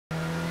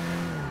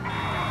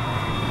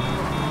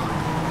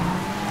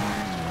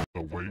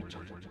wait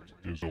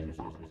is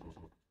over.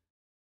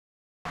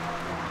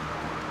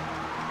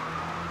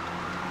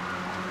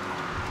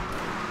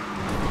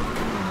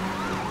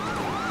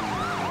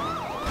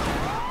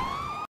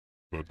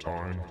 The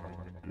time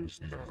is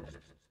now.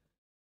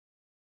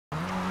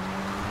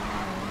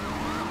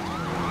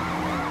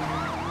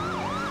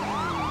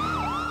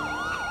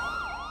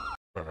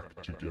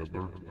 Back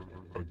together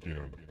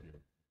again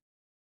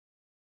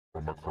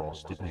from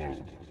across the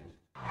globe.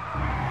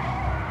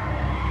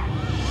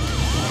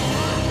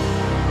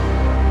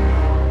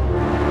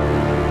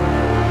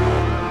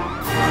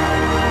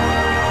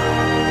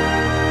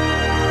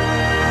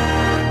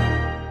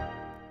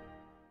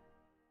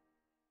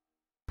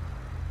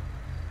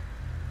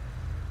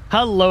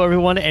 Hello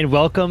everyone and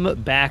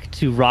welcome back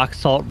to Rock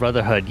Salt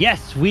Brotherhood.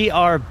 Yes, we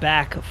are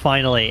back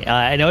finally.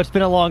 I know it's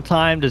been a long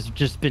time. There's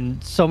just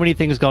been so many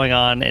things going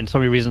on and so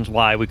many reasons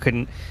why we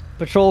couldn't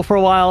patrol for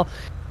a while,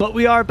 but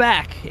we are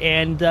back.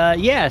 And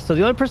yeah, so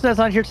the only person that's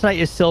not here tonight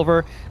is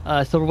Silver.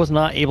 Silver was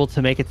not able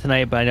to make it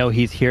tonight, but I know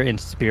he's here in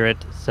spirit.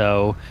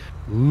 So,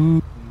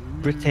 ooh,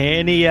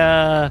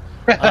 Britannia.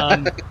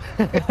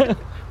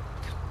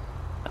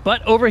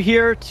 But over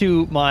here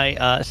to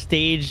my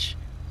stage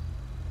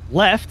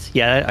left,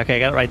 yeah, okay, I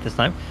got it right this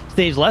time.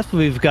 Stage left,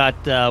 we've got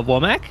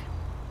Womack.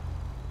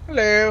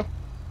 Hello.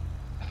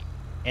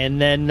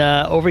 And then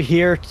over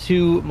here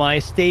to my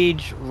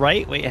stage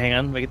right, wait, hang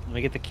on, let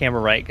me get the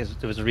camera right because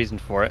there was a reason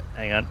for it.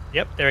 Hang on.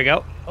 Yep, there we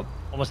go. Oh,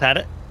 almost had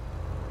it.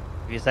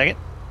 Give me a second.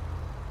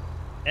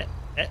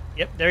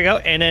 Yep, there we go.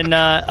 And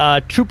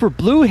then Trooper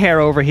Blue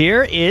Hair over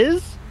here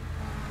is...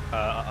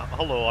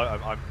 hello,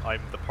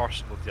 I'm the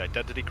person with the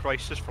identity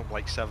crisis from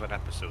like 7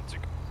 episodes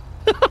ago.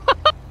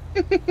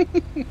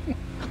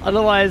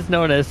 Otherwise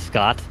known as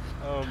Scott.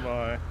 Oh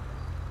my.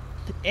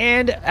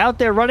 And out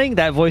there running,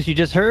 that voice you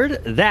just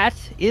heard, that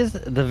is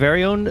the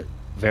very what?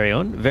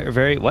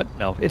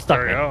 No, it's Duckman.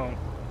 Very own.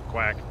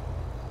 Quack.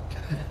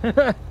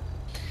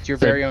 It's your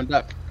very own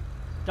Duck.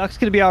 Duck's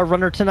going to be our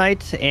runner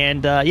tonight,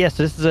 and yeah,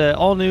 so this is an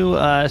all-new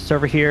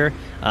server here,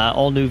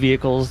 all new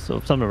vehicles. Some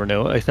of them are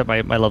new, except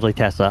my lovely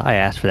Tesla. I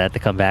asked for that to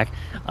come back.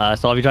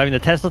 So I'll be driving the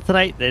Tesla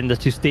tonight, then the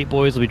two State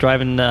Boys will be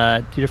driving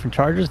two different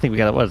Chargers. I think we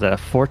got, what is that, a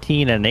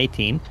 14 and an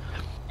 18.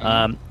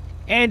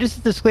 And just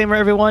a disclaimer,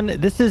 everyone,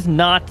 this is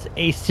not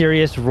a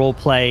serious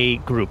role-play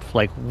group.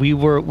 Like, we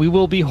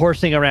will be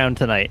horsing around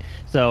tonight.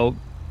 So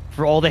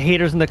for all the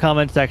haters in the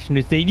comment section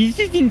who say, this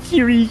isn't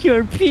serious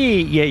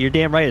RP, yeah, you're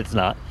damn right it's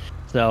not.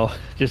 So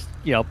just,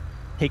 you know,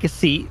 take a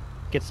seat,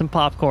 get some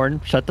popcorn,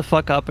 shut the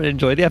fuck up, and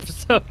enjoy the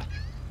episode.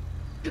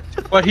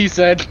 What he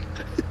said.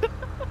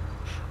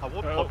 I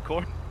want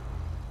popcorn.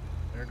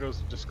 There goes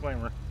the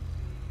disclaimer.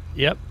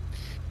 Yep.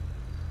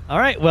 All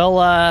right, well,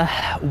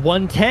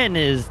 110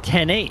 is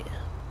 10.8.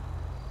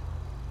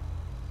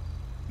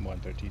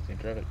 113th in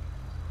traffic.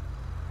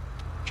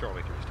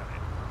 Charlie 3's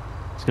time.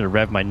 Just gonna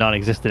rev my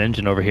non-existent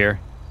engine over here.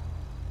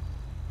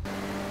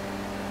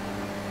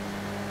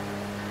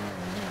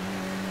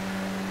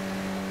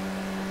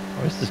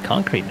 Oh, this is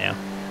concrete now.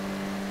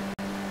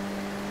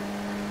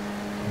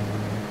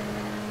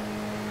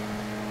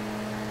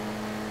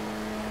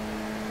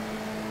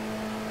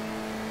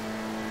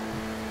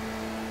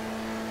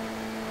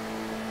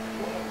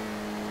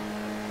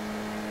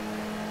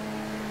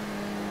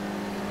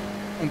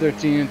 I'm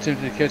 13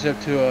 attempted to catch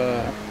up to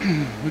a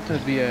what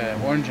would be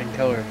a orange and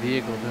color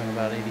vehicle doing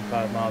about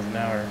 85 miles an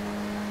hour.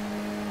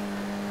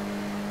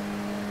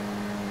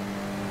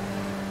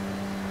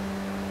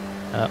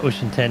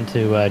 OceanTen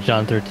to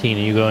John 13.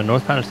 Are you going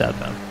northbound or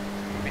southbound?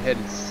 We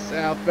headed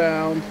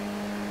southbound.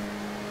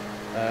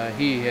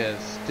 He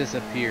has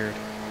disappeared.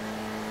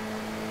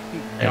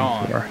 He's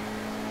gone. 10-4.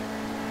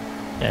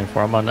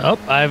 10-4. I'm on. Oh,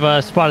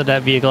 I've spotted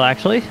that vehicle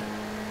actually.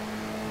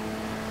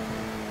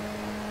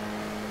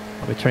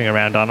 I'll be turning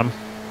around on him.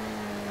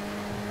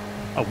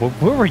 Oh,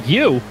 where were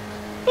you?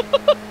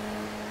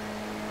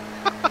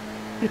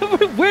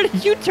 Where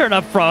did you turn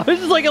up from? It's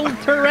just like a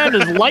turn around.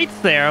 There's lights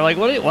there. I'm like,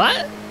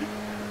 what?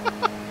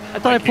 I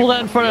thought I pulled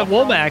out in front of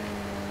Womack.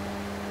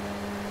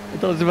 I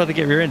thought I was about to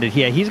get rear-ended.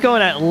 Yeah, he's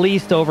going at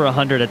least over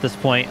 100 at this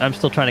point. I'm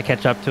still trying to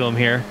catch up to him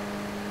here.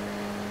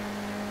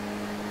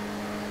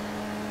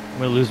 I'm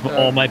going to lose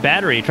all my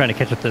battery trying to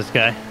catch up to this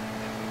guy.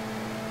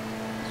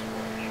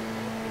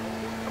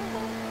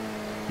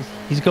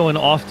 He's going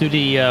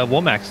off-duty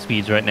Womack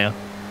speeds right now.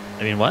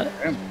 I mean, what?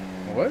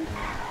 What?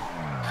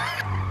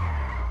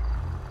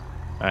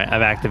 All right,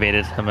 I've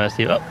activated. I'm going to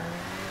see. Oh,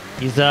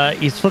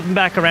 he's flipping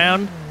back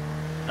around.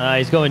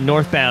 He's going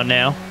northbound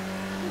now.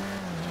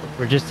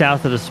 We're just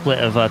south of the split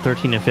of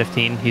 13 and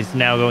 15. He's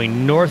now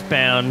going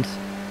northbound.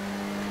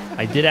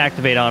 I did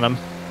activate on him.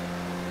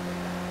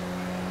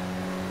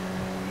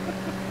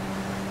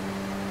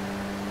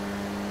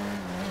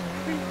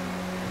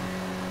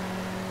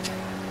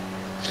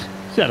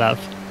 Shut up.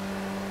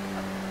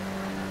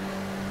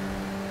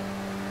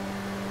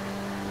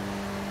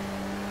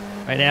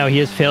 Right now he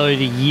has failure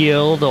to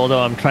yield,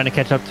 although I'm trying to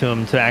catch up to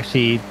him to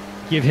actually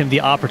give him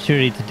the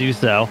opportunity to do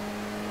so.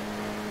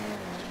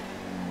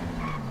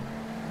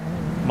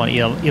 Come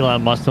on,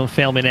 Elon Musk, don't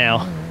fail me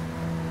now.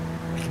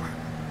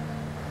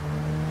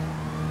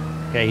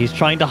 Okay, he's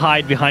trying to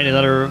hide behind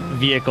another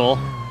vehicle.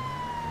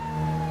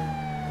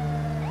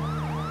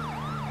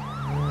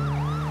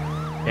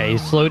 Yeah,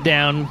 he's slowed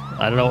down.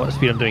 I don't know what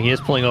speed I'm doing. He is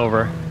pulling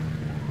over.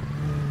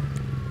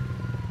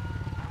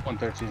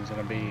 113 is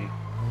gonna be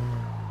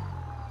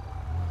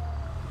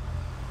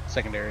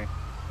secondary,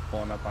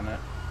 pulling up on it.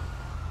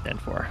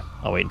 10-4.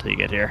 I'll wait until you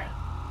get here.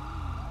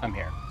 I'm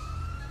here.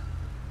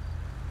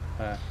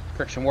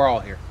 Correction, we're all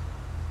here.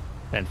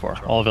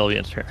 10-4. All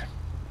Villians here.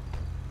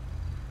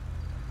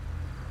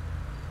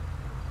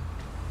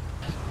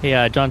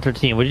 Hey, John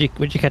 13. What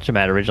did you catch him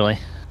at originally?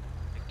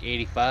 Like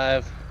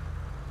 85.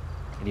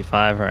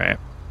 85. All right.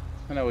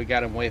 I know we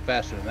got him way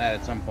faster than that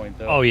at some point,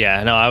 though. Oh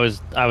yeah, no, I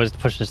was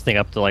pushing this thing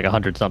up to like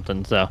 100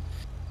 something. So,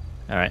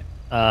 all right.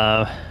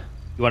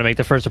 You want to make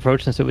the first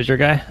approach since it was your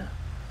guy?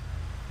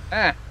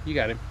 Ah, you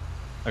got him.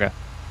 Okay.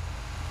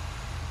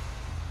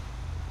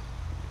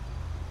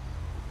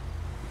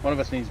 One of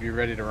us needs to be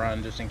ready to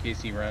run just in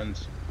case he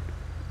runs.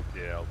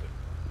 Yeah, I'll do.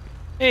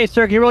 Hey,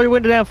 sir, can you roll your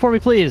window down for me,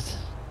 please?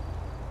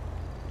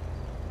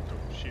 Oh,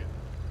 shit.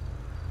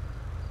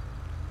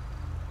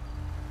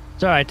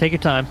 It's all right. Take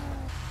your time.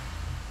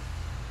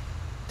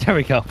 There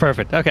we go.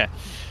 Perfect. Okay.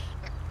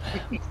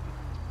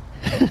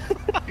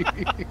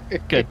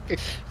 Good.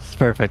 It's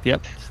perfect.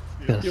 Yep.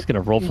 Just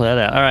gonna roll for that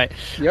out. All right.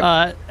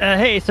 Yep.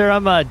 Hey, sir.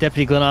 I'm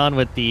Deputy Glennon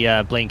with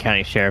the Blaine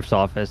County Sheriff's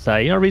Office.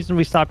 You know the reason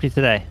we stopped you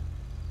today?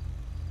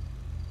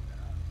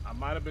 I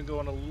might have been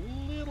going a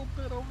little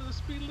bit over the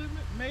speed limit,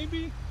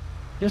 maybe.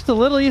 Just a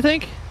little, you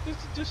think?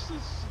 Just a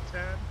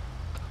tad.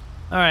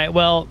 All right.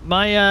 Well,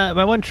 my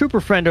my one trooper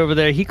friend over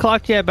there, he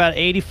clocked you at about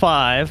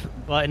 85.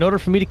 But in order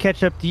for me to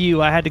catch up to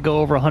you, I had to go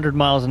over 100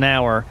 miles an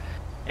hour.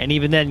 And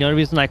even then, the only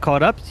reason I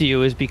caught up to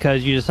you is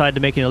because you decided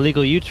to make an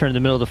illegal U-turn in the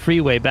middle of the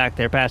freeway back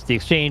there past the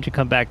exchange and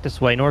come back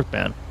this way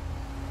northbound.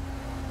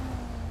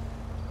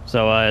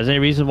 So, is there any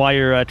reason why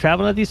you're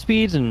traveling at these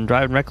speeds and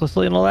driving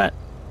recklessly and all that?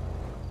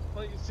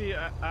 Well, you see,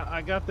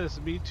 I got this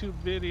YouTube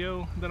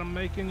video that I'm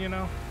making, you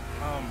know.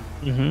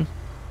 Mm-hmm.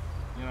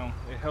 You know,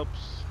 it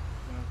helps,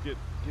 you know,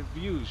 get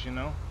views, you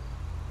know.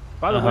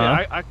 By the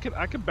way, I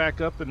could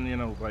back up and, you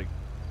know, like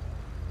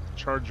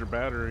charge your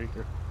battery.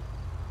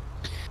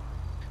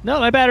 No,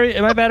 my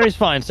battery's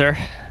fine, sir.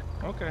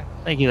 Okay.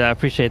 Thank you, I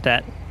appreciate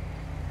that.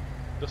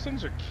 Those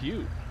things are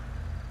cute.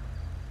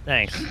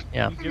 Thanks.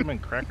 Yeah. You get them in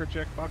Cracker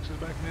Jack boxes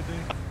back in the day.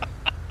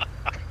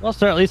 Well,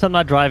 sir, at least I'm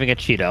not driving a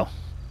Cheeto.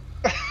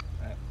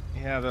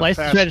 Yeah, the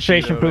License, fast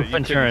registration, Cheeto proof that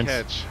of you couldn't insurance.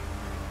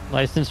 catch.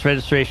 License,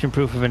 registration,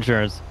 proof of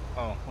insurance.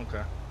 Oh,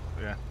 okay.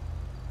 Yeah.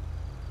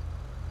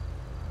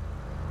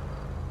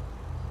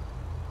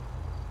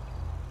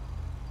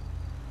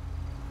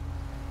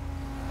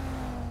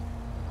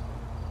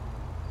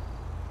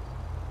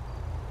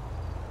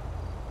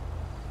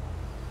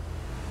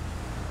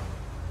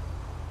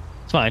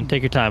 It's fine.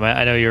 Take your time.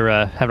 I know you're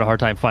having a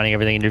hard time finding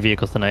everything in your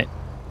vehicles tonight.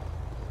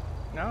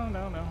 No.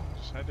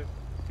 Just had to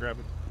grab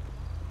it.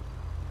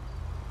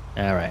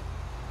 All right.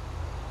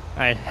 All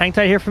right. Hang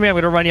tight here for me. I'm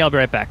going to run you. I'll be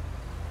right back.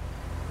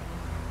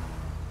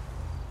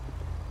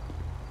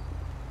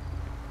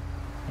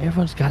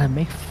 Everyone's got to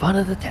make fun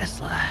of the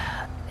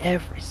Tesla.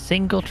 Every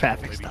single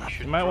traffic Maybe stop.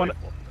 should You might want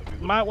drive one.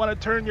 Have you might want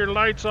to turn your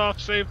lights off,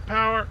 save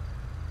power.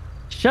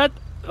 Shut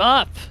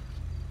up.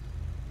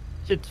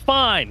 It's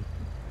fine.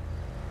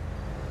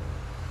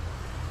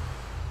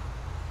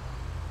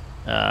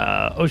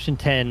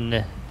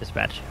 OceanTen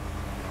dispatch.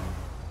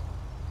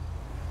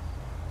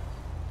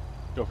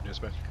 Go for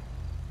dispatch.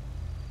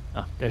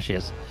 Oh, there she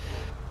is.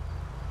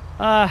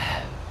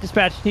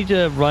 Dispatch, need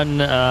to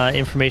run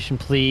information,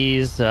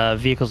 please.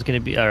 Vehicle's going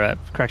to be,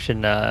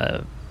 correction.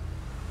 Let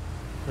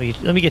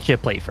me get you a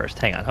plate first.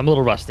 Hang on, I'm a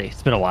little rusty.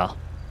 It's been a while.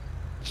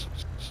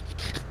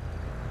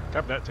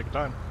 Copy that. Take your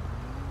time.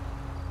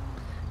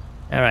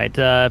 All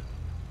right.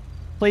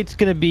 Plate's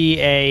going to be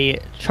a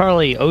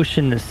Charlie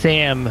Ocean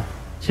Sam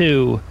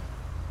 2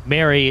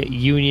 Mary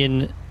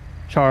Union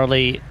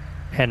Charlie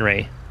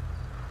Henry.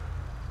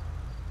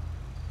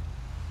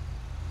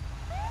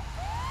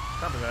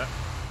 Copy that.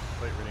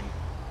 Plate reading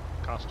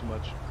cost too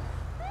much.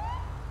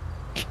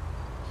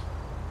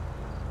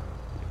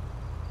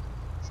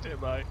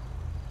 Stand by.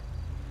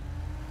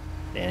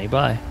 Standing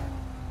by.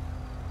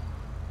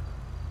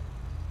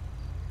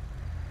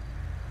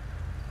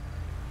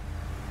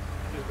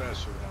 Dispatch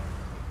for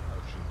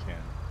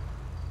OneOceanTen.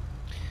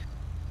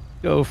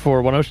 Go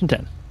for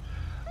OneOceanTen.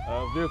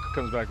 Vehicle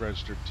comes back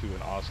registered to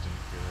an Austin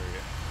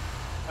area.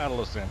 Out of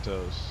Los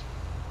Santos.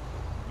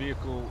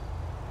 Vehicle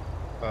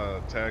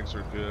tags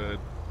are good.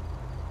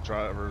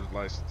 Driver's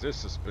license is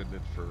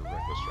suspended for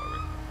reckless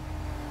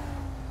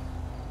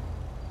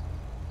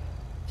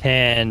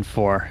driving.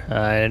 10-4.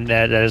 And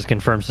that is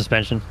confirmed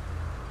suspension.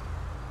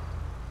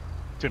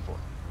 10-4.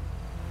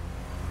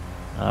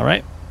 All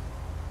right.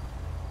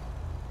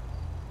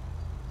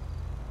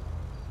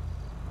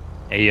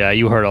 Hey,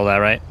 you heard all that,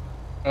 right?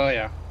 Oh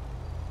yeah.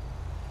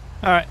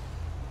 All right.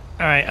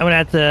 All right. I'm gonna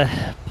have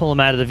to pull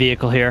him out of the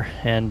vehicle here,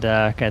 and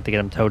gonna have to get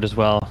him towed as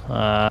well.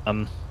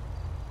 I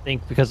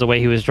think because of the way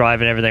he was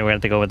driving and everything, we're gonna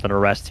have to go with an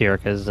arrest here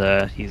because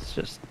he's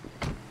just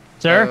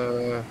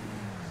Sir?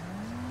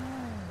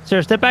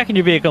 Sir, step back in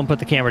your vehicle and put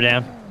the camera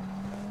down.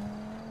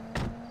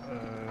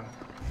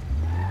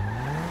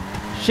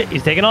 Shit,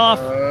 he's taking off.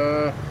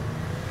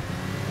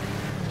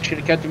 Should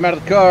have kept him out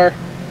of the car.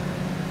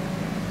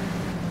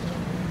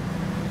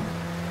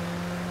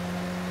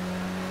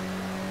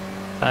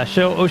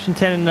 Show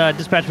OceanTen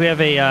dispatch. We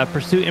have a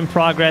pursuit in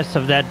progress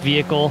of that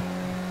vehicle.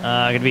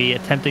 Going to be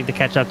attempting to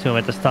catch up to him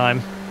at this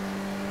time.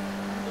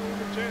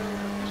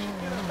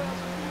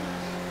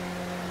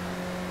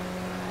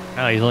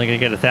 Oh, he's only going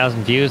to get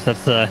 1,000 views.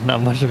 That's not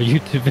much of a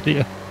YouTube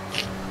video.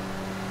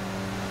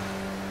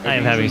 I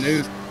am having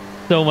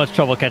so much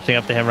trouble catching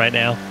up to him right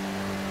now.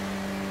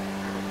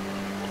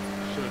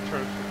 Should have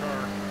charged the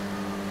car.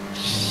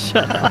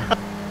 Shut up.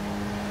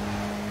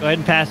 Go ahead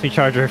and pass me,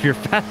 Charger, if you're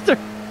faster.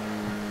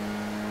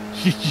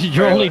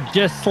 You're only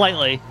just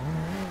slightly.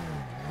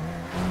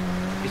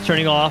 He's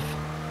turning off.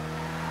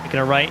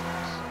 Making a right.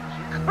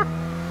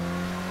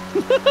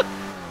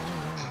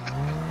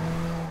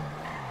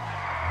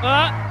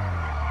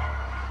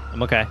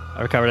 I'm okay.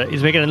 I recovered it.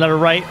 He's making another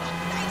right.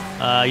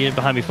 Unit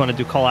behind me if you want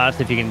to do call outs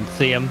if you can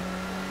see him.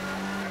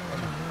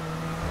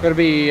 Gonna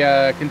be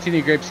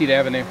continue Grapeseed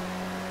Avenue.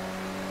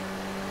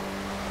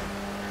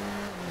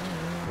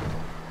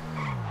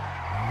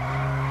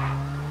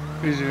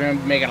 He's gonna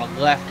be making a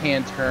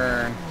left-hand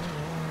turn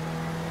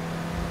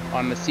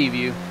on the sea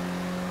view.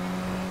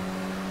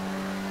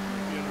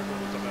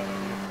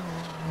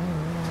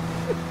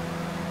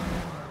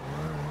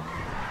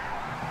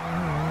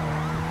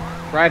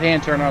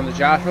 Right-hand turn on the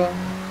Joshua.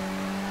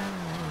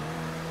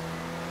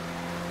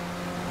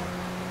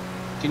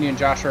 Continuing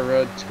Joshua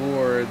Road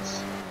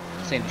towards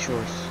Sandy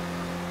Shores.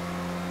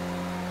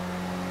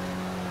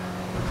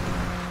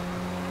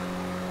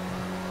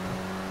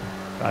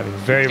 Driving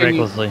very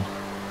recklessly.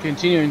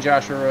 Continuing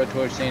Joshua Road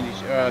towards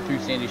through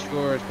Sandy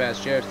Shores,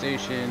 past Sheriff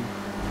Station.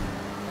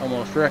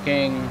 Almost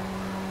wrecking.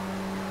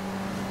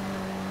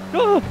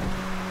 That's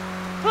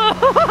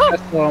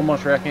still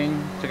almost wrecking.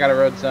 Took out a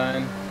road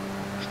sign.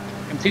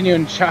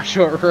 Continuing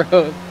Joshua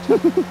Road.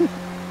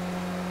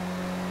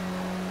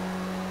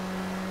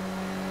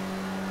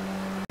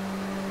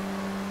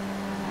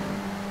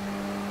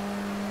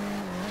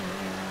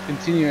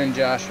 Continuing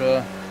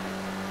Joshua.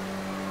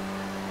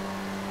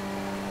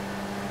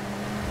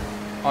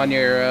 On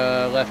your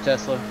left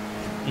Tesla.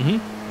 Mm-hmm.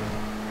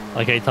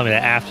 Okay, tell me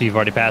that after you've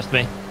already passed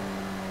me.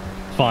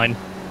 It's fine.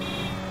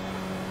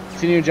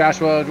 Continuing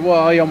Joshua.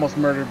 Well, he almost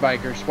murdered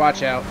bikers.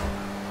 Watch out.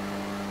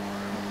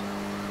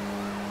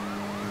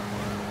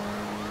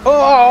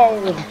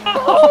 Oh!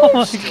 Oh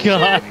my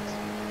god.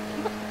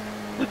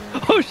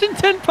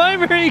 OceanTen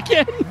primary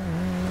again.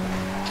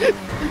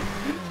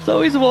 It's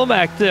always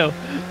Womack too.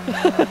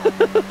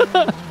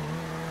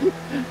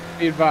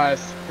 Be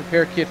advised.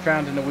 Repair kit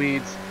found in the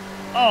weeds.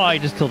 Oh, I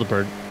just killed a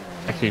bird.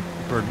 Actually,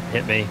 the bird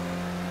hit me.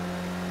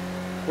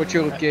 What's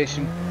your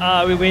location?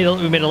 We made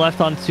a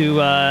left onto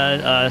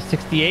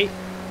 68.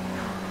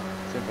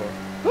 Simple.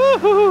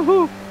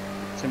 Woo-hoo-hoo-hoo.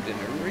 Attempting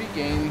to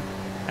regain.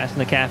 Passing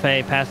the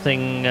cafe,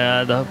 passing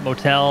the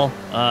motel,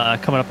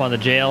 coming up on the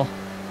jail.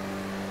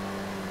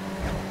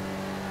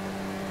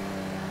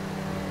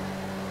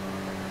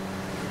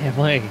 Yeah, if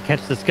only I could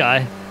catch this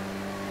guy.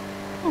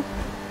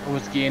 I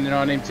was gaining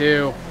on him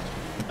too.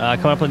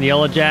 Coming up on the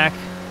Yellow Jack.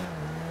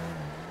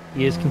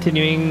 He is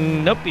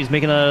continuing. Nope, he's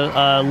making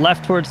a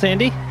left towards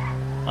Sandy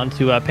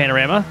onto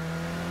Panorama.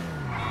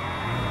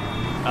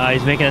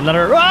 He's making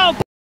another. Oh!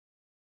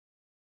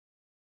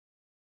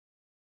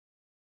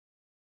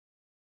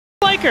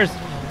 Bikers!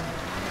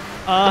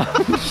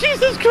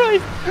 Jesus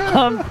Christ!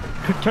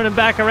 Turning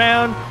back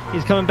around.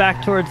 He's coming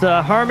back towards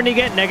Harmony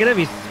again. Negative.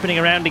 He's spinning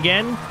around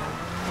again.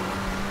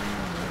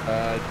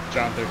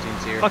 John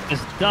 13's here. Fuck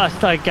this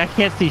dust. I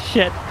can't see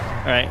shit.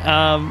 All right.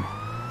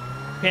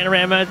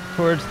 Panorama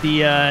towards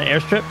the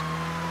airstrip.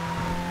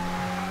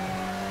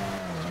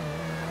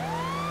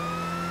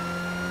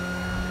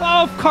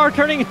 Oh, car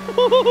turning.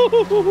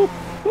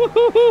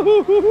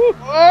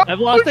 I've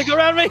lost it. Go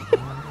around me.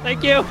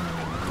 Thank you.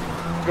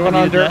 Going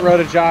on dirt road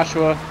to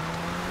Joshua.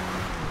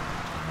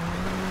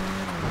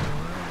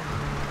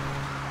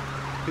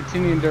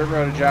 Continuing dirt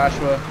road to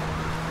Joshua.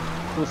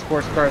 Cool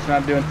sports car's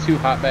not doing too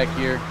hot back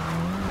here.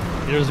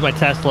 Here's my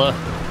Tesla.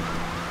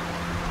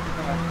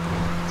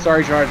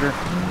 Sorry, Charger.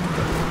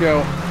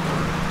 Go.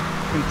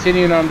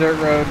 Continuing on dirt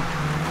road.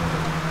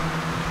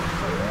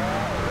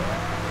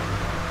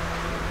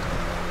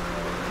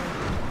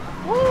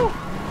 Woo!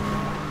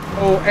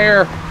 Oh,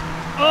 air.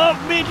 Oh,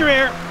 major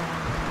air.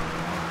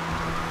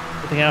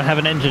 Good thing I don't have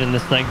an engine in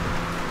this thing.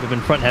 We've been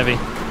front heavy.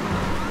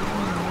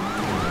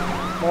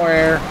 More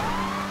air.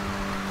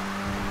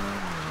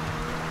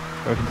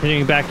 We're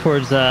continuing back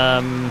towards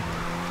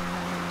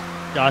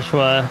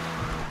Joshua.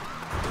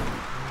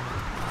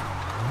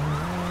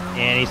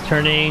 And he's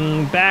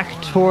turning back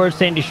towards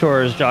Sandy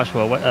Shores,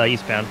 Joshua,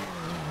 eastbound.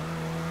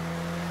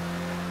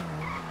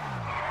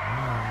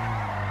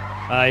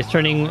 He's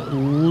turning...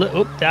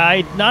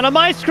 not on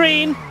my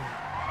screen!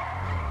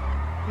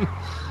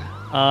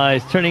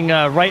 He's turning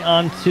right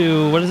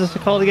onto... What is this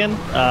called again?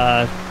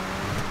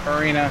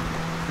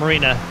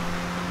 Marina.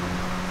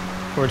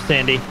 Towards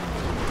Sandy.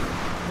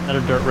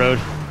 Another dirt road.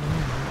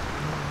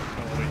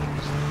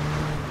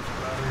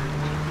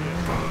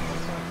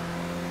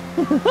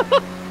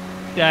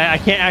 Yeah, I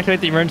can't activate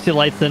the emergency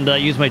lights and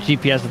use my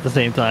GPS at the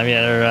same time.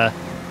 Yeah, they're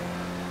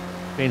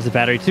drains the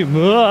battery too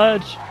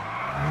much.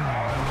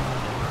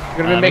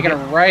 You're gonna be making a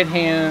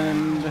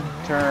right-hand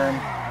turn,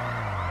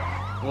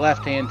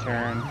 left-hand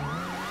turn.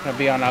 Gonna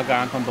be on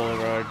Algonquin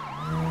Boulevard.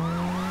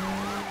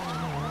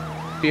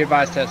 Be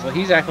advised, Tesla.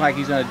 He's acting like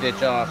he's gonna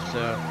ditch off,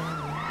 so.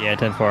 Yeah,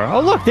 10-4.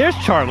 Oh, look, there's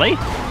Charlie.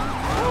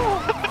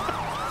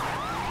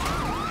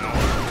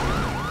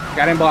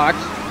 Got him blocked.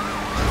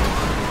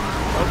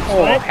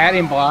 Oh, had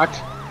him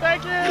blocked.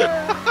 Thank you.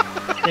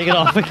 Take it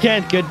off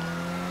again. Good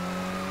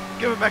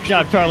Give him back.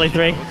 job, Charlie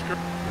 3.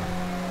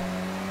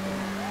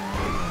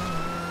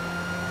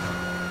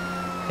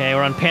 Okay,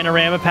 we're on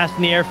Panorama,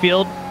 passing the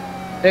airfield.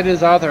 It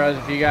is authorized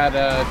if you got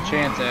a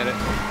chance at it.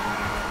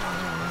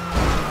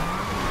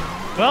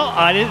 Well,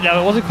 I didn't.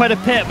 It wasn't quite a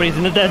pit, but he's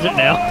in the desert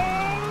now.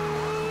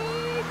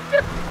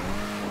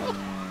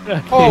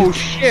 Oh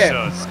shit!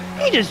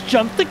 He just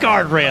jumped the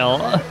guardrail.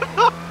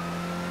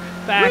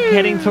 Back,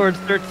 heading towards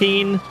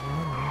 13.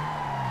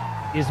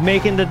 He's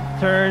making the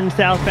turn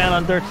southbound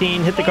on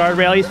 13. Hit the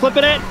guardrail. He's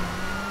flipping it.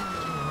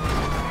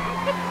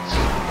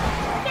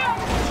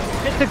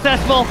 It's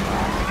successful.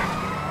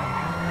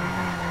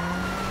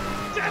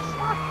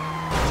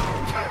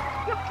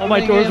 Oh,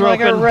 my doors are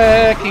like open. a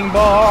wrecking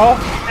ball.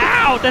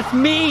 Ow, that's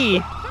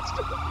me.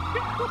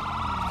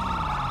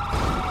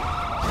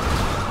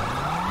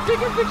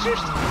 Taking pictures.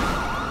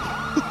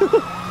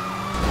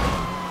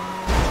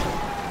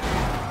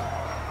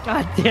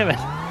 God damn it.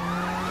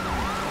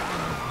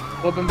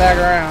 Flipping back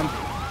around.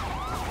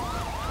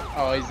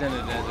 Oh, he's in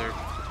the desert.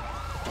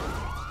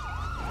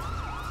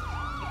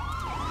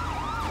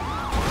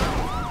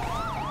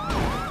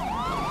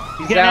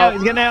 He's getting out.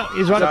 He's getting out. He's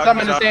He's running. got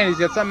something in his hand. He's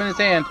got something in his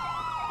hand.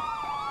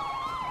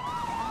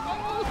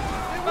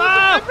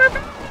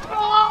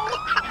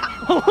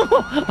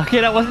 Okay,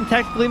 that wasn't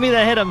technically me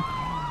that hit him.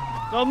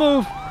 Don't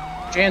move.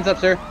 Hands up,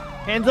 sir.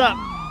 Hands up.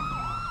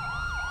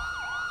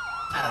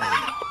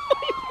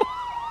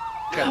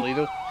 Got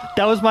lethal.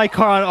 That was my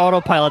car on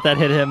autopilot that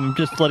hit him. I'm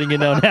just letting you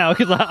know now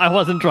because I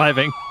wasn't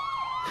driving.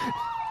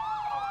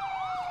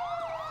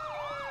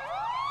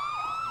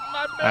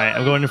 Alright,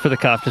 I'm going in for the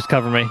cuff. Just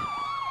cover me.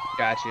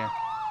 Gotcha.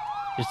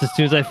 Just as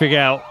soon as I figure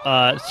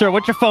out. Sir,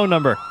 what's your phone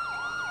number?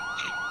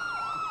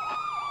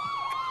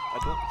 I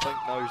don't think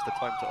now's the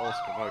time to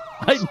ask him out.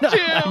 I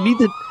need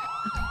the...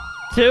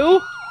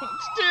 2?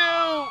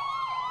 Still.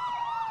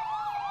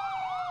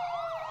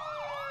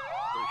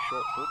 Very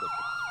short phone number.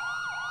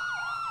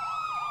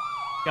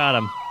 Got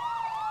him.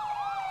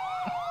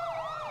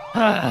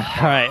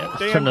 Alright,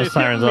 let's turn those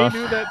sirens off.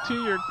 Do that to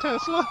your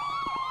Tesla?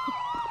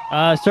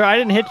 Sir, I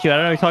didn't hit you. I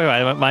don't know what you're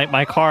talking about.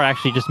 My car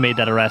actually just made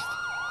that arrest.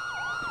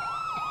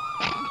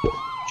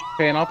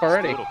 Paying off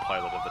already.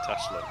 Autopilot of the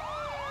Tesla.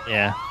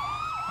 Yeah.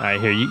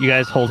 Alright, here. You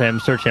guys hold him.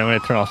 Search him. I'm going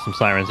to turn off some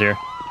sirens here.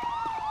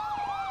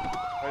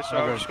 Right, so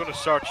I'm just going to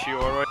search you,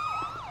 alright?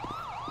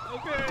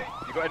 Okay.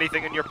 You got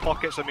anything in your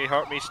pockets that may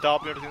hurt me,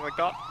 stab me, or anything like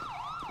that?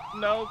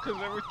 No,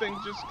 because everything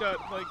just got,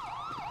 like,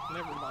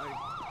 never mind.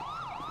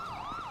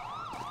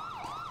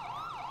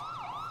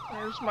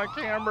 There's my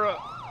camera.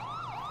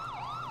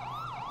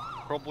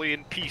 Probably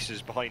in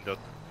pieces behind it.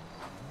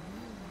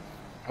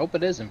 I hope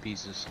it is in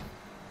pieces.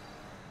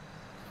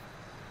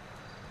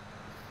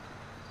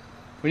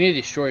 We need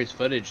to destroy his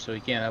footage so he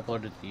can't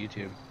upload it to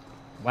YouTube.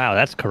 Wow,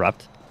 that's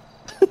corrupt.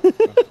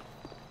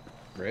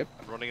 Rip.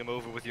 Running him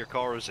over with your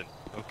car isn't.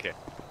 Okay.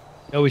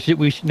 No, we should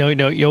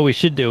what we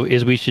should do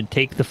is we should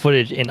take the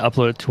footage and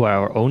upload it to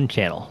our own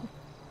channel.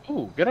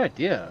 Ooh, good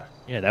idea.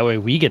 Yeah, that way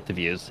we get the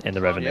views and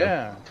the revenue.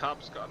 Yeah.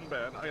 Cops gotten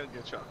bad. I gotta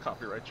get you. I'll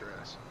copyright your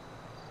ass.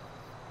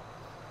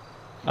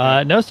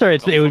 No, sir.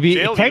 It would be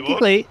jail,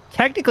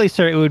 technically,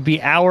 sir. It would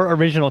be our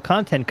original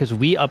content because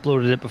we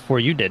uploaded it before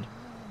you did.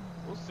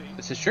 We'll see.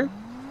 This is true.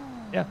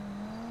 Yeah.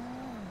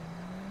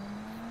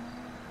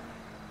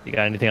 You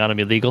got anything on him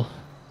illegal?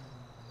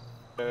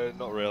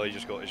 Not really.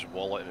 Just got his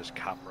wallet and his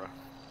camera.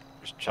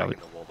 Just checking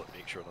the wallet,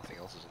 make sure nothing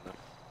else is in there.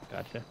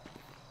 Gotcha.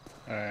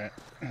 Alright.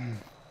 Hoping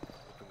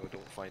I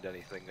don't find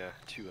anything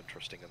too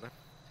interesting in there.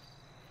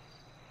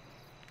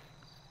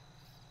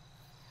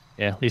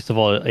 Yeah, least of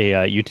all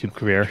a YouTube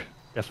career.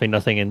 Definitely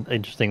nothing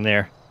interesting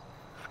there.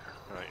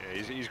 Right,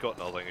 yeah, he's got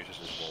nothing. It's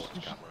just his wallet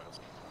and his camera.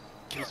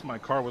 At least my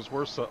car was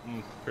worth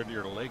something compared to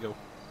your Lego.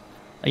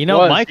 You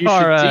know, my You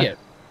car. should see it.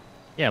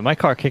 Yeah, my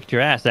car kicked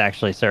your ass,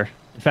 actually, sir.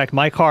 In fact,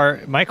 my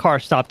car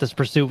stopped this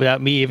pursuit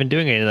without me even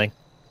doing anything.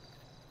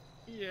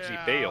 Yeah. He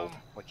bailed,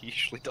 like he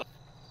usually does.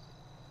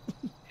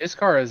 His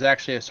car is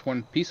actually a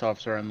sworn peace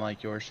officer,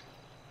 unlike yours.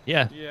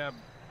 Yeah. Yeah,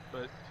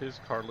 but his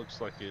car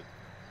looks like it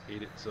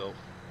ate itself.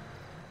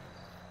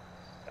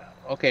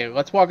 Okay,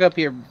 let's walk up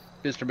here,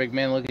 Mr. Big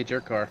Man. Look at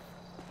your car.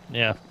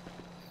 Yeah.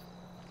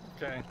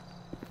 Okay.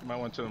 You might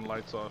want to turn the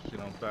lights off, you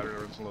know, battery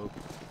runs low.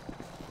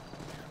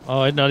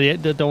 Oh no,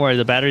 don't worry.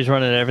 The battery's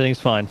running. Everything's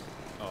fine.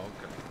 Oh,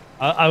 okay.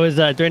 I was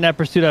during that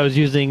pursuit. I was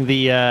using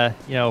the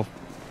you know,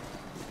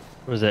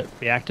 what was it,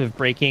 reactive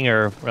braking,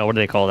 or well, what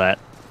do they call that?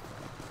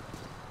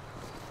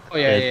 Oh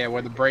yeah,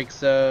 where the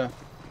brakes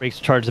Brakes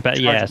charge the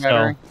battery. Yeah, the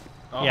battery.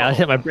 so yeah, I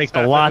hit my brakes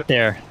a lot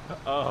there.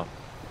 Oh,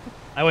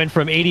 I went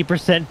from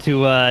 80% to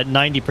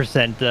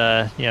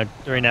 90%. You know,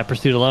 during that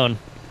pursuit alone.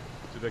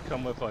 do they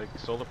come with like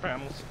solar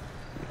panels?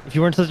 If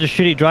you weren't such a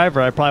shitty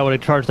driver, I probably would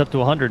have charged up to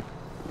 100.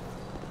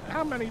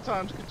 How many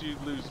times could you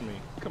lose me?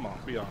 Come on,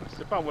 be honest.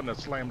 If I wouldn't have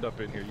slammed up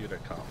in here, you'd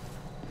have come.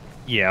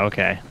 Yeah,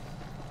 okay.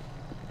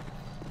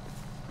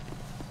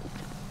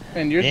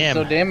 And yours is Damn.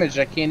 so damaged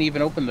I can't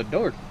even open the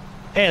door.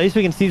 Hey, at least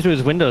we can see through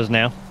his windows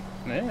now.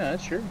 Yeah,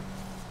 that's true.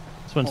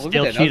 This one's Oh, look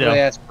stale at that ugly Cheeto.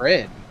 ass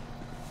red.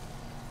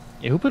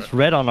 Yeah, who puts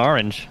red on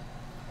orange?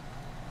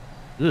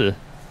 Ugh. Who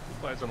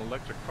buys an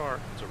electric car?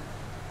 It's a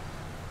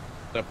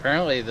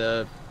Apparently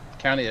the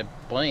county of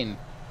Blaine.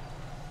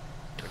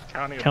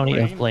 county of County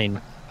Blaine. of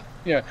Blaine.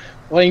 Yeah,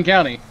 Blaine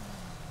County.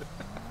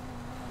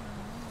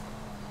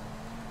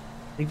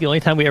 I think the only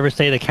time we ever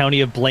say the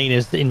county of Blaine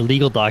is in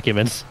legal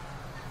documents.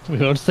 We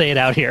don't say it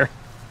out here.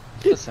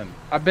 Listen,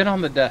 I've been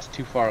on the desk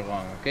too far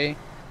along, okay?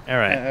 All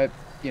right.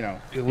 You know.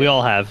 We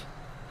all have.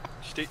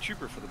 State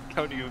trooper for the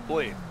county of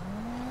Blaine.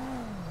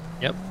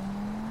 Yep.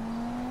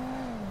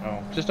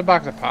 Oh, just a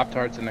box of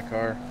Pop-Tarts in the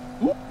car.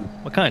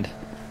 What kind?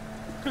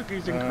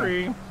 Cookies and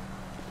cream.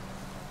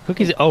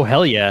 Cookies. Oh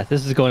hell yeah!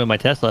 This is going to my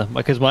Tesla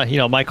because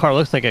my car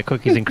looks like a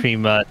cookies and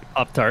cream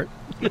Pop-Tart.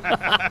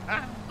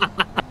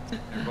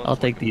 I'll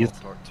take these.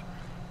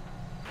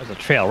 There's a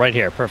trail right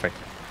here. Perfect.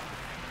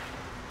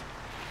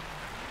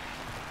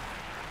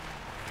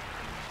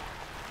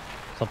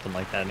 Something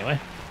like that anyway.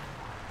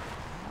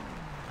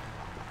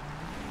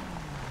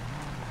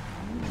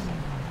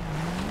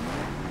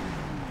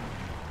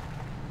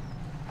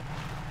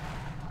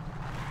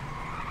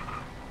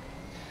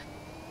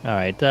 All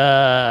right,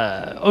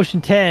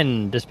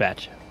 OceanTen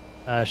dispatch.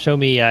 Show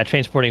me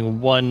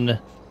transporting one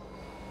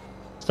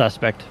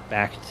suspect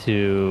back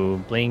to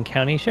Blaine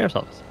County Sheriff's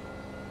Office.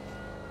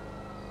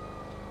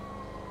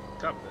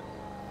 Copy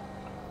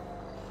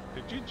that.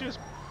 Did you just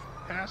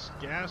pass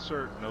gas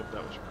or nope?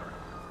 That was your car.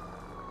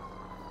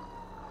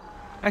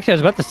 Actually, I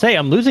was about to say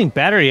I'm losing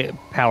battery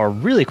power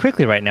really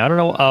quickly right now. I don't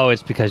know. Oh,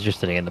 it's because you're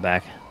sitting in the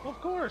back. Of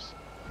course.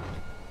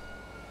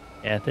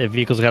 Yeah, the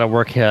vehicle's got to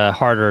work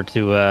harder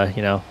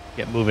to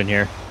get moving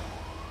here.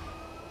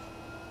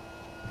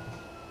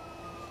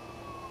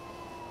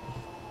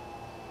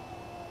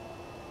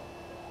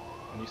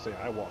 And you say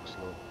I walk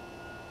slow.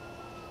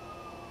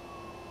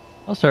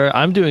 Well, sir,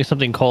 I'm doing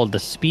something called the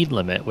speed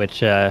limit, which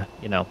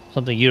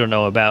something you don't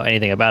know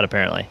anything about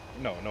apparently.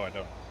 No, I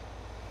don't.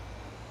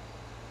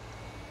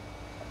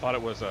 I thought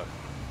it was a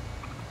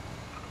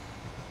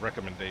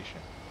recommendation.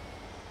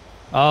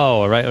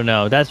 Oh, right. Oh,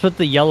 no, that's what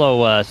the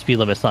yellow speed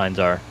limit signs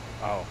are.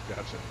 Oh,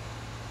 gotcha.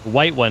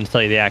 White ones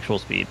tell you the actual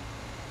speed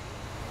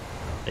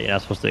that you're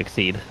not supposed to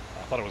exceed.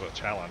 I thought it was a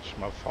challenge.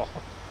 My fault.